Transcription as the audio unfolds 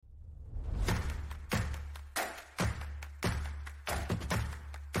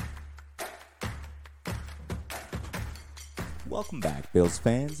Welcome back, Bills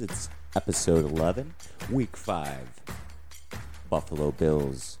fans. It's episode 11, week 5. Buffalo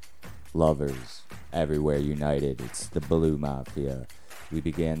Bills lovers everywhere united. It's the Blue Mafia. We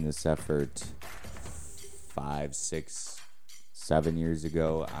began this effort 5, 6, 7 years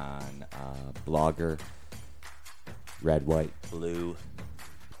ago on Blogger, Red, White, Blue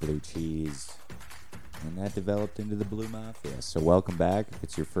Cheese, and that developed into the Blue Mafia. So welcome back. If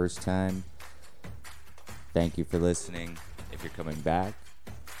it's your first time, thank you for listening. If you're coming back,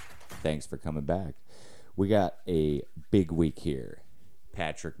 thanks for coming back. We got a big week here.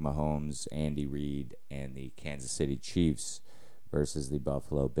 Patrick Mahomes, Andy Reid, and the Kansas City Chiefs versus the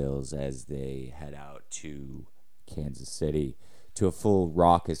Buffalo Bills as they head out to Kansas City to a full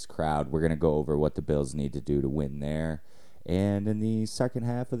raucous crowd. We're going to go over what the Bills need to do to win there. And in the second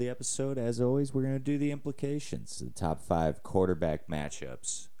half of the episode, as always, we're going to do the implications, the top 5 quarterback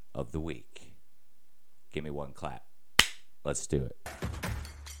matchups of the week. Give me one clap. Let's do it.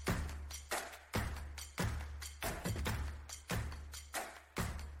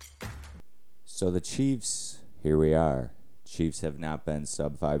 So the Chiefs, here we are. Chiefs have not been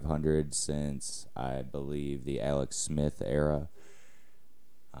sub 500 since, I believe, the Alex Smith era.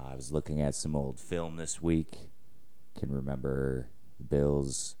 I was looking at some old film this week. Can remember the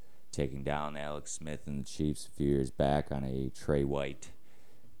Bills taking down Alex Smith and the Chiefs a few years back on a Trey White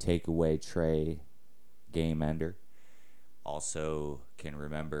takeaway tray game ender. Also can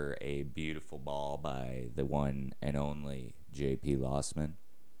remember a beautiful ball by the one and only J.P. Lossman.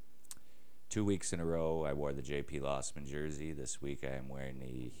 2 weeks in a row, I wore the J.P. Lossman jersey. This week, I am wearing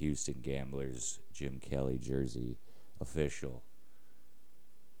the Houston Gamblers Jim Kelly jersey, official,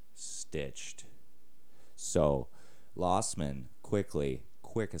 stitched. So, Lossman,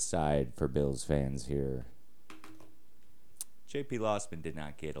 quick aside for Bills fans here. J.P. Lossman did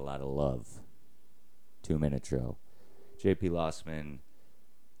not get a lot of love 2 minutes ago. J.P. Lossman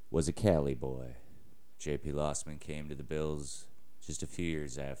was a Cali boy. J.P. Lossman came to the Bills just a few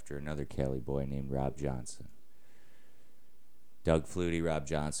years after another Cali boy named Rob Johnson. Doug Flutie, Rob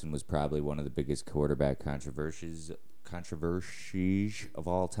Johnson was probably one of the biggest quarterback controversies of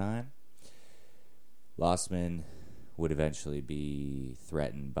all time. Lossman would eventually be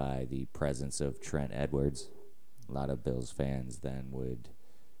threatened by the presence of Trent Edwards. A lot of Bills fans then would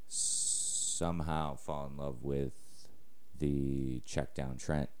somehow fall in love with the check down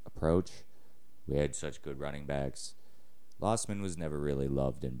Trent approach. We had such good running backs. Lossman was never really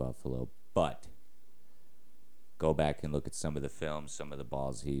loved in Buffalo, but go back and look at some of the film. Some of the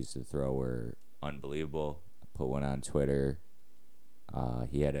balls he used to throw were unbelievable. I put one on Twitter.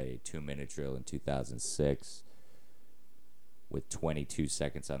 He had a 2-minute drill in 2006 with 22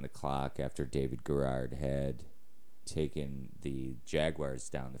 seconds on the clock after David Garrard had taken the Jaguars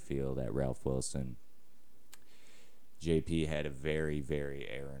down the field at Ralph Wilson. JP had a very, very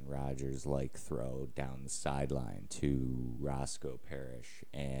Aaron Rodgers-like throw down the sideline to Roscoe Parrish,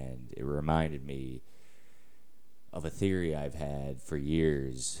 and it reminded me of a theory I've had for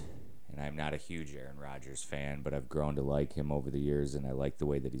years, and I'm not a huge Aaron Rodgers fan, but I've grown to like him over the years, and I like the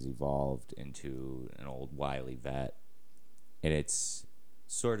way that he's evolved into an old wily vet. And it's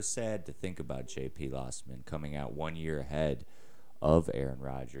sort of sad to think about J.P. Lossman coming out 1 year ahead of Aaron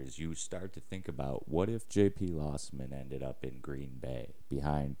Rodgers. You start to think about, what if J.P. Lossman ended up in Green Bay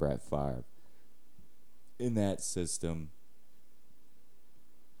behind Brett Favre in that system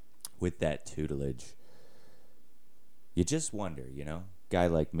with that tutelage? You just wonder, Guy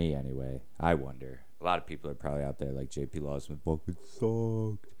like me, anyway. I wonder. A lot of people are probably out there like J.P. Lossman fucking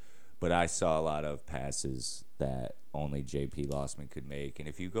sucked. But I saw a lot of passes that only J.P. Lossman could make. And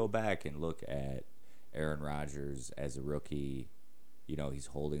if you go back and look at Aaron Rodgers as a rookie, he's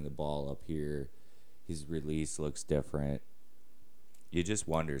holding the ball up here. His release looks different. You just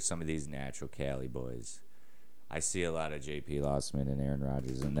wonder, some of these natural Cali boys. I see a lot of J.P. Lossman and Aaron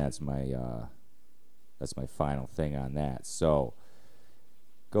Rodgers, and that's my final thing on that. So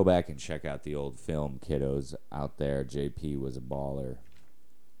go back and check out the old film, kiddos out there. J.P. was a baller.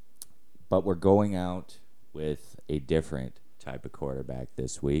 But we're going out with a different type of quarterback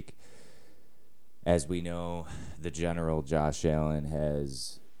this week. As we know, the general Josh Allen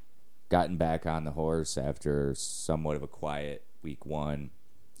has gotten back on the horse after somewhat of a quiet week 1.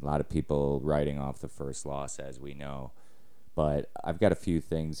 A lot of people writing off the first loss, as we know. But I've got a few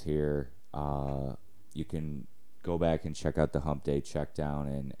things here. You can go back and check out the Hump Day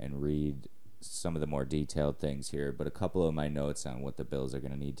Checkdown and read some of the more detailed things here. But a couple of my notes on what the Bills are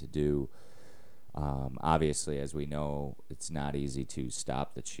going to need to do. Obviously, as we know, it's not easy to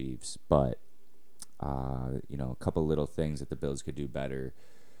stop the Chiefs, but a couple little things that the Bills could do better.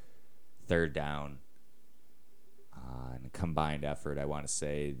 Third down, in a combined effort, I want to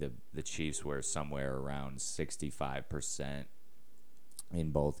say the Chiefs were somewhere around 65%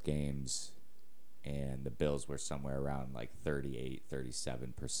 in both games, and the Bills were somewhere around like 38,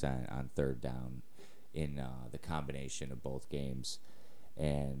 37% on third down in the combination of both games.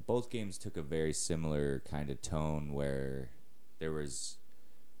 And both games took a very similar kind of tone where there was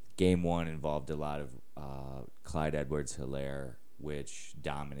game one involved a lot of Clyde Edwards-Helaire, which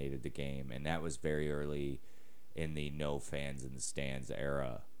dominated the game. And that was very early in the no fans in the stands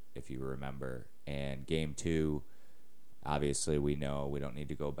era, if you remember. And game two, obviously we know we don't need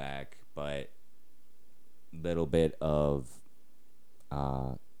to go back, but little bit of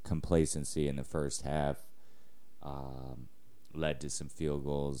complacency in the first half led to some field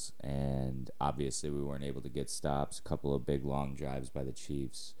goals, and obviously we weren't able to get stops. A couple of big long drives by the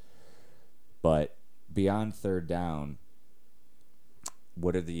Chiefs. But beyond third down,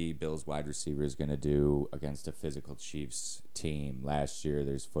 what are the Bills wide receivers going to do against a physical Chiefs team? Last year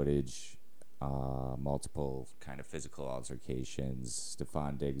there's footage, multiple kind of physical altercations,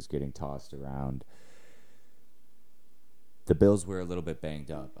 Stephon Diggs getting tossed around. The Bills were a little bit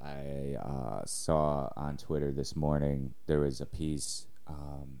banged up. I saw on Twitter this morning there was a piece,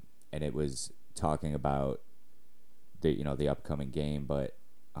 and it was talking about the upcoming game. But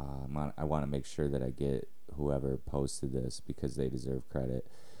I want to make sure that I get whoever posted this because they deserve credit.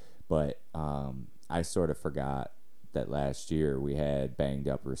 But I sort of forgot that last year we had banged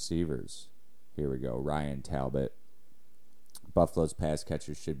up receivers. Here we go. Ryan Talbot. Buffalo's pass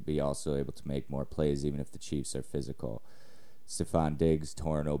catchers should be also able to make more plays even if the Chiefs are physical. Stephon Diggs,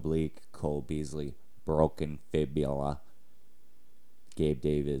 torn oblique. Cole Beasley, broken fibula. Gabe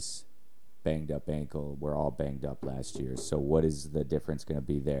Davis, banged up ankle. We're all banged up last year. So what is the difference going to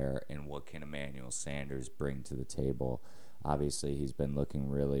be there, and what can Emmanuel Sanders bring to the table? Obviously, he's been looking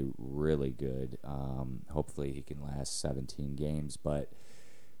really, really good. Hopefully he can last 17 games. But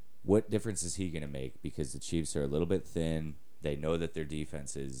what difference is he going to make? Because the Chiefs are a little bit thin. They know that their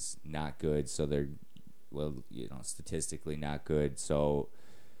defense is not good, so they're statistically not good. So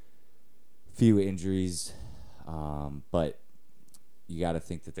few injuries, but you got to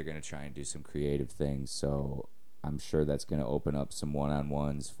think that they're going to try and do some creative things. So I'm sure that's going to open up some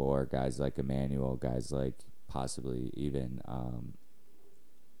one-on-ones for guys like Emmanuel, guys like possibly even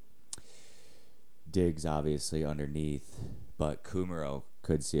Diggs, obviously underneath. But Kumaro,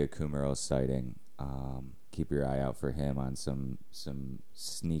 could see a Kumaro sighting. Keep your eye out for him on some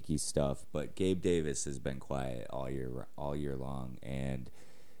sneaky stuff. But Gabe Davis has been quiet all year long, and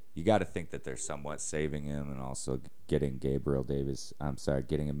you got to think that they're somewhat saving him and also getting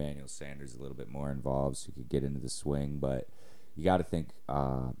getting Emmanuel Sanders a little bit more involved so he could get into the swing. But you got to think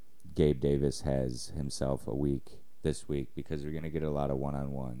Gabe Davis has himself a week this week because we're going to get a lot of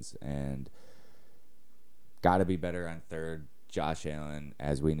one-on-ones, and got to be better on third. Josh Allen,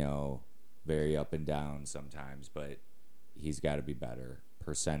 as we know, very up and down sometimes, but he's got to be better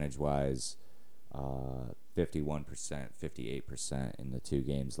percentage-wise. 51%, 58% in the two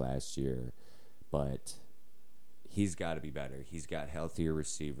games last year, but he's got to be better. He's got healthier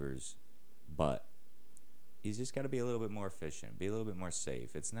receivers, but he's just got to be a little bit more efficient, be a little bit more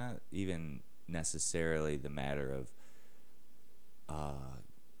safe. It's not even necessarily the matter of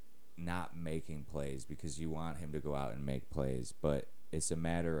not making plays, because you want him to go out and make plays, but it's a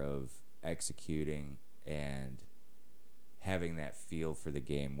matter of executing and having that feel for the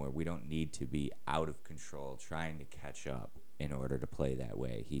game where we don't need to be out of control trying to catch up in order to play that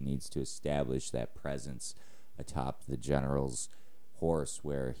way. He needs to establish that presence atop the general's horse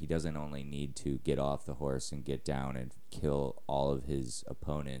where he doesn't only need to get off the horse and get down and kill all of his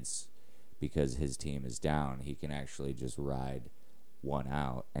opponents because his team is down. He can actually just ride one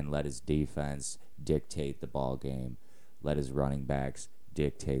out and let his defense dictate the ball game, let his running backs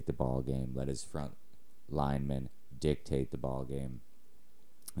dictate the ball game, let his front linemen dictate the ball game,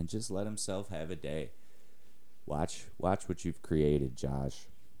 and just let himself have a day. Watch what you've created, Josh.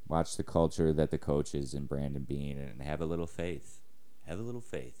 Watch the culture that the coaches and Brandon Beane, and have a little faith. Have a little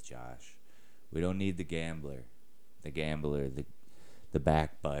faith, Josh. We don't need the gambler, the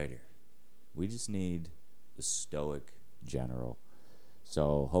backbiter. We just need the stoic general.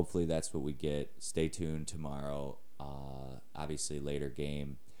 So hopefully that's what we get. Stay tuned tomorrow. Obviously later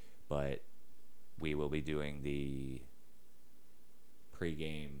game, but we will be doing the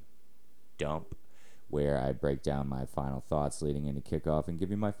pregame dump where I break down my final thoughts leading into kickoff and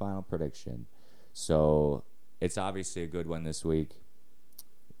give you my final prediction. So it's obviously a good one this week.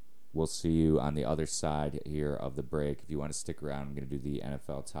 We'll see you on the other side here of the break. If you want to stick around, I'm going to do the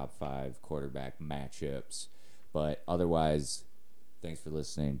NFL Top 5 quarterback matchups. But otherwise, thanks for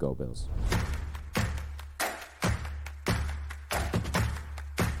listening. Go Bills.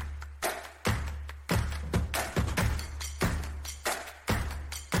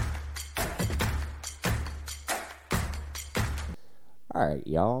 All right,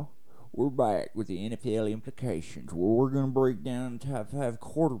 y'all. We're back with the NFL implications, where we're going to break down the top 5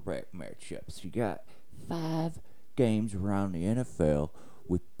 quarterback matchups. You got 5 games around the NFL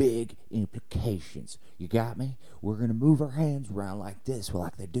with big implications. You got me? We're going to move our hands around like this,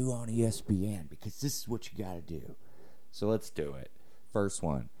 like they do on ESPN, because this is what you got to do. So let's do it. First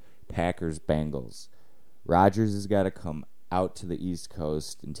one, Packers Bengals. Rodgers has got to come out to the East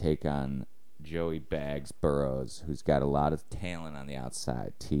Coast and take on Joey Bags Burrows, who's got a lot of talent on the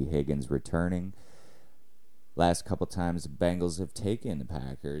outside. T. Higgins returning. Last couple times the Bengals have taken the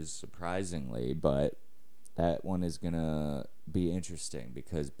Packers, surprisingly, but that one is going to be interesting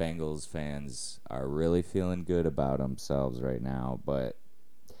because Bengals fans are really feeling good about themselves right now, but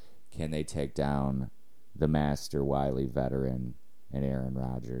can they take down the master wily veteran and Aaron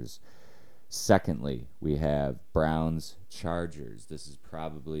Rodgers? Secondly, we have Browns Chargers. This is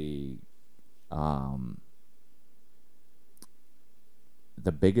probably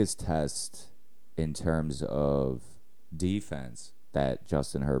the biggest test in terms of defense that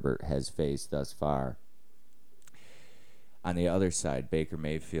Justin Herbert has faced thus far. On the other side, Baker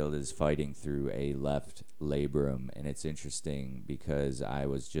Mayfield is fighting through a left labrum, and it's interesting because I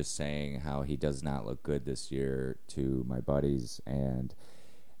was just saying how he does not look good this year to my buddies, and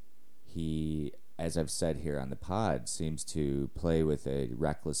he, as I've said here on the pod, seems to play with a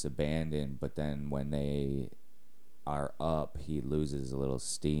reckless abandon, but then when they are up, he loses a little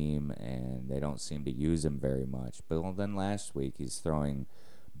steam, and they don't seem to use him very much. But then last week, he's throwing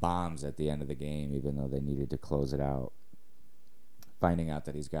bombs at the end of the game, even though they needed to close it out. Finding out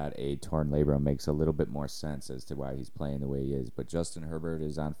that he's got a torn labrum makes a little bit more sense as to why he's playing the way he is. But Justin Herbert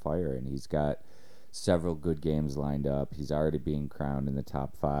is on fire, and he's got several good games lined up. He's already being crowned in the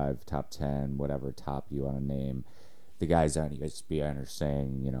top 5, top 10, whatever top you want to name. The guys on ESPN are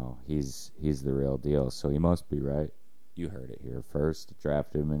saying, he's the real deal, so he must be right. You heard it here first.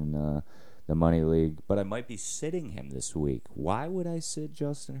 Drafted him in the Money League, but I might be sitting him this week. Why would I sit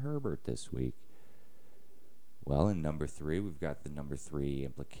Justin Herbert this week? Well, in number 3, we've got the number 3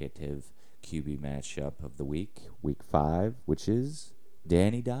 implicative QB matchup of the week 5, which is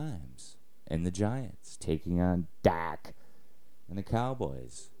Danny Dimes and the Giants taking on Dak and the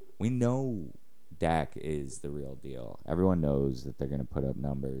Cowboys. We know Dak is the real deal. Everyone knows that they're going to put up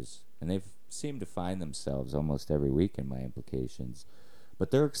numbers, and they've seemed to find themselves almost every week in my implications.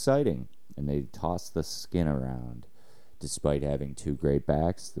 But they're exciting, and they toss the skin around. Despite having 2 great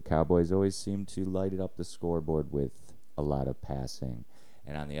backs, the Cowboys always seem to light it up the scoreboard with a lot of passing.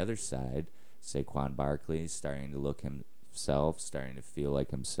 And on the other side, Saquon Barkley is starting to look himself, starting to feel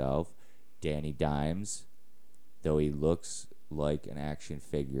like himself. Danny Dimes, though he looks like an action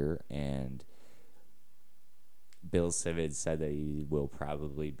figure, and Bill Simmons said that he will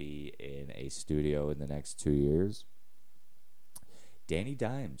probably be in a studio in the next 2 years. Danny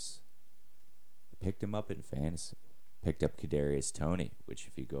Dimes, I picked him up in fantasy. Picked up Kadarius Toney, which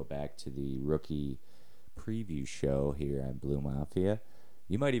if you go back to the rookie preview show here on Blue Mafia,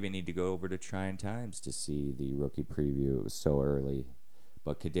 you might even need to go over to Trying Times to see the rookie preview. It was so early.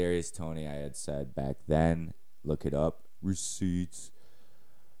 But Kadarius Toney, I had said back then, look it up, receipts,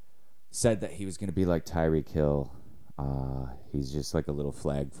 said that he was going to be like Tyreek Hill. He's just like a little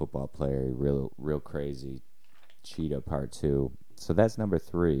flag football player, real crazy. Cheetah Part 2. So that's number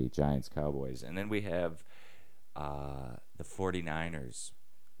 3, Giants Cowboys. And then we have the 49ers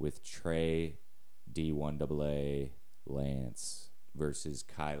with Trey D1AA Lance versus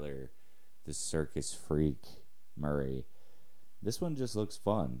Kyler the Circus Freak Murray. This one just looks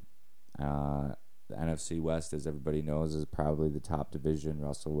fun. The NFC West, as everybody knows, is probably the top division.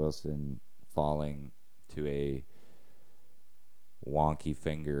 Russell Wilson falling to a wonky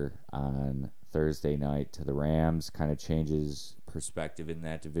finger on Thursday night to the Rams kind of changes perspective in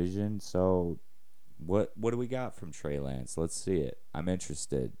that division. So what do we got from Trey Lance? Let's see it. I'm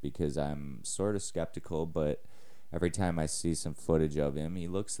interested because I'm sort of skeptical, but every time I see some footage of him, he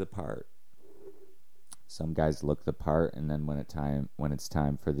looks the part. Some guys look the part, and then when it's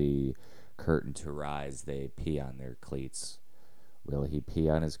time for the curtain to rise, they pee on their cleats. Will he pee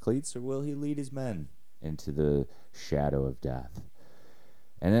on his cleats, or will he lead his men into the shadow of death?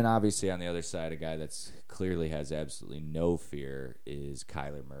 And then obviously on the other side, a guy that's clearly has absolutely no fear is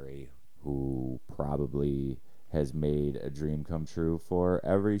Kyler Murray, who probably has made a dream come true for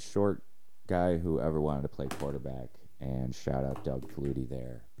every short guy who ever wanted to play quarterback. And shout out Doug Flutie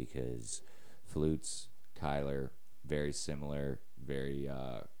there, because Flutes, Kyler, very similar, very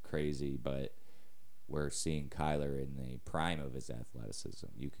crazy, but we're seeing Kyler in the prime of his athleticism.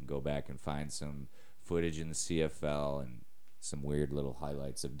 You can go back and find some footage in the CFL and some weird little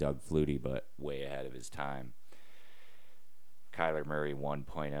highlights of Doug Flutie, but way ahead of his time. Kyler Murray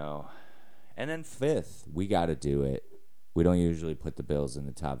 1.0. And then fifth, we got to do it. We don't usually put the Bills in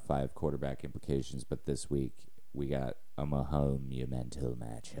the top 5 quarterback implications, but this week we got a monumental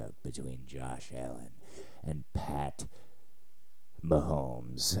matchup between Josh Allen and Pat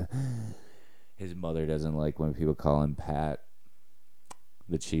Mahomes. His mother doesn't like when people call him Pat.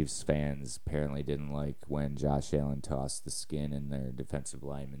 The Chiefs fans apparently didn't like when Josh Allen tossed the skin in their defensive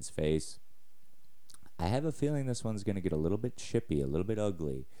lineman's face. I have a feeling this one's going to get a little bit chippy, a little bit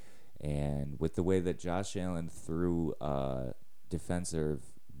ugly. And with the way that Josh Allen threw defensive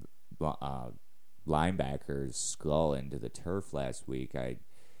linebacker's skull into the turf last week, as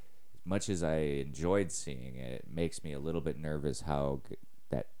much as I enjoyed seeing it, it makes me a little bit nervous how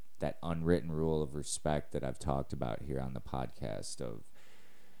that unwritten rule of respect that I've talked about here on the podcast of,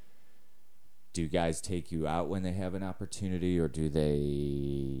 do guys take you out when they have an opportunity or do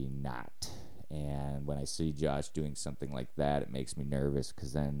they not? And when I see Josh doing something like that, it makes me nervous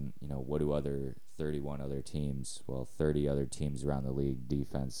because then, what do 30 other teams around the league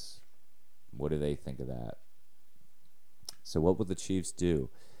defense, what do they think of that? So what will the Chiefs do?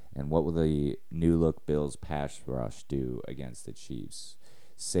 And what will the new look Bills pass rush do against the Chiefs?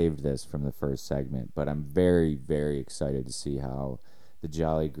 Saved this from the first segment, but I'm very, very excited to see how the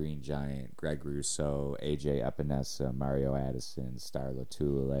Jolly Green Giant, Greg Rousseau, AJ Epinesa, Mario Addison, Star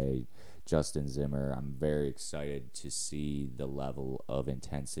Lotulelei, Justin Zimmer, I'm very excited to see the level of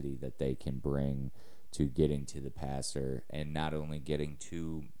intensity that they can bring to getting to the passer, and not only getting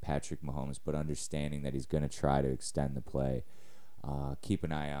to Patrick Mahomes, but understanding that he's going to try to extend the play. Keep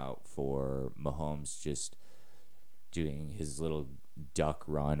an eye out for Mahomes just doing his little duck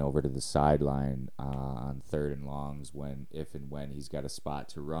run over to the sideline on 3rd and longs if and when he's got a spot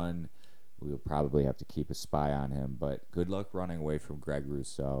to run. We'll probably have to keep a spy on him, but good luck running away from Greg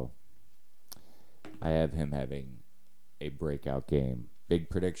Rousseau. I have him having a breakout game. Big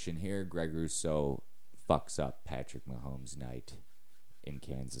prediction here, Greg Rousseau fucks up Patrick Mahomes' night in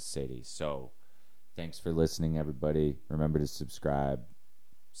Kansas City. So, thanks for listening, everybody. Remember to subscribe.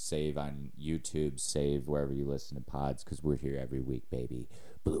 Save on YouTube, save wherever you listen to pods, because we're here every week, baby.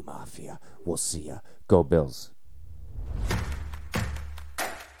 Blue Mafia. We'll see ya. Go Bills.